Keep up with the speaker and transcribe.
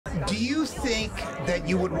Do you think that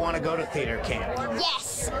you would want to go to theater camp?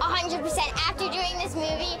 Yes, 100%. After doing this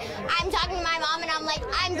movie, I'm talking to my mom and I'm like,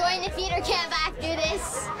 I'm going to theater camp after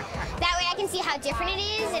this. That way I can see how different it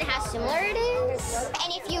is and how similar it is.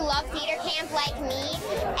 And if you love theater camp like me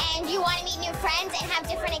and you want to meet new friends and have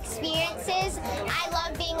different experiences, I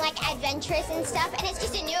love being like adventurous and stuff, and it's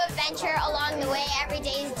just a new adventure along the way. Every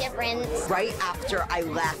day is different. Right after I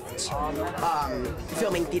left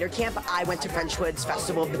filming theater camp, I went to Frenchwood's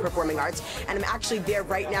Festival of the Performing Arts, and I'm actually there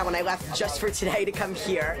right now when I left just for today to come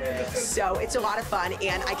here. So it's a lot of fun,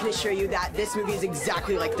 and I can assure you that this movie is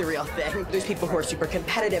exactly like the real thing. There's people who are super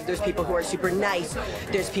competitive, there's people who are super nice,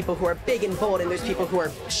 there's people who are big and bold, and there's people who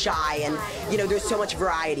are shy, and you know, there's so much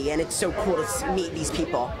variety, and it's so cool to meet these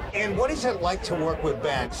people. And what is it like to work with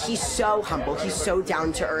Ben? He's so humble, he's so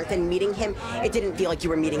down to earth, and meeting him, it didn't feel like you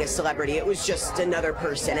were meeting a celebrity, it was just another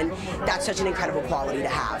person, and that's such an incredible quality to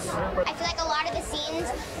have. I feel like a lot of the scenes,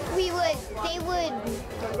 they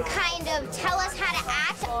would kind of tell us how to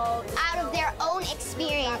act out of their own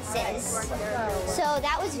experiences. So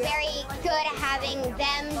that was very good having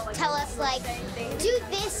them tell us, like, do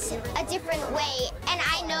this a different way. And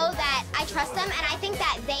I know that I trust them, and I think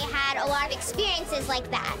that they had a lot of experiences like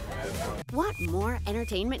that. Want more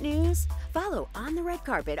entertainment news? Follow On the Red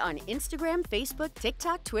Carpet on Instagram, Facebook,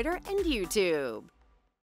 TikTok, Twitter, and YouTube.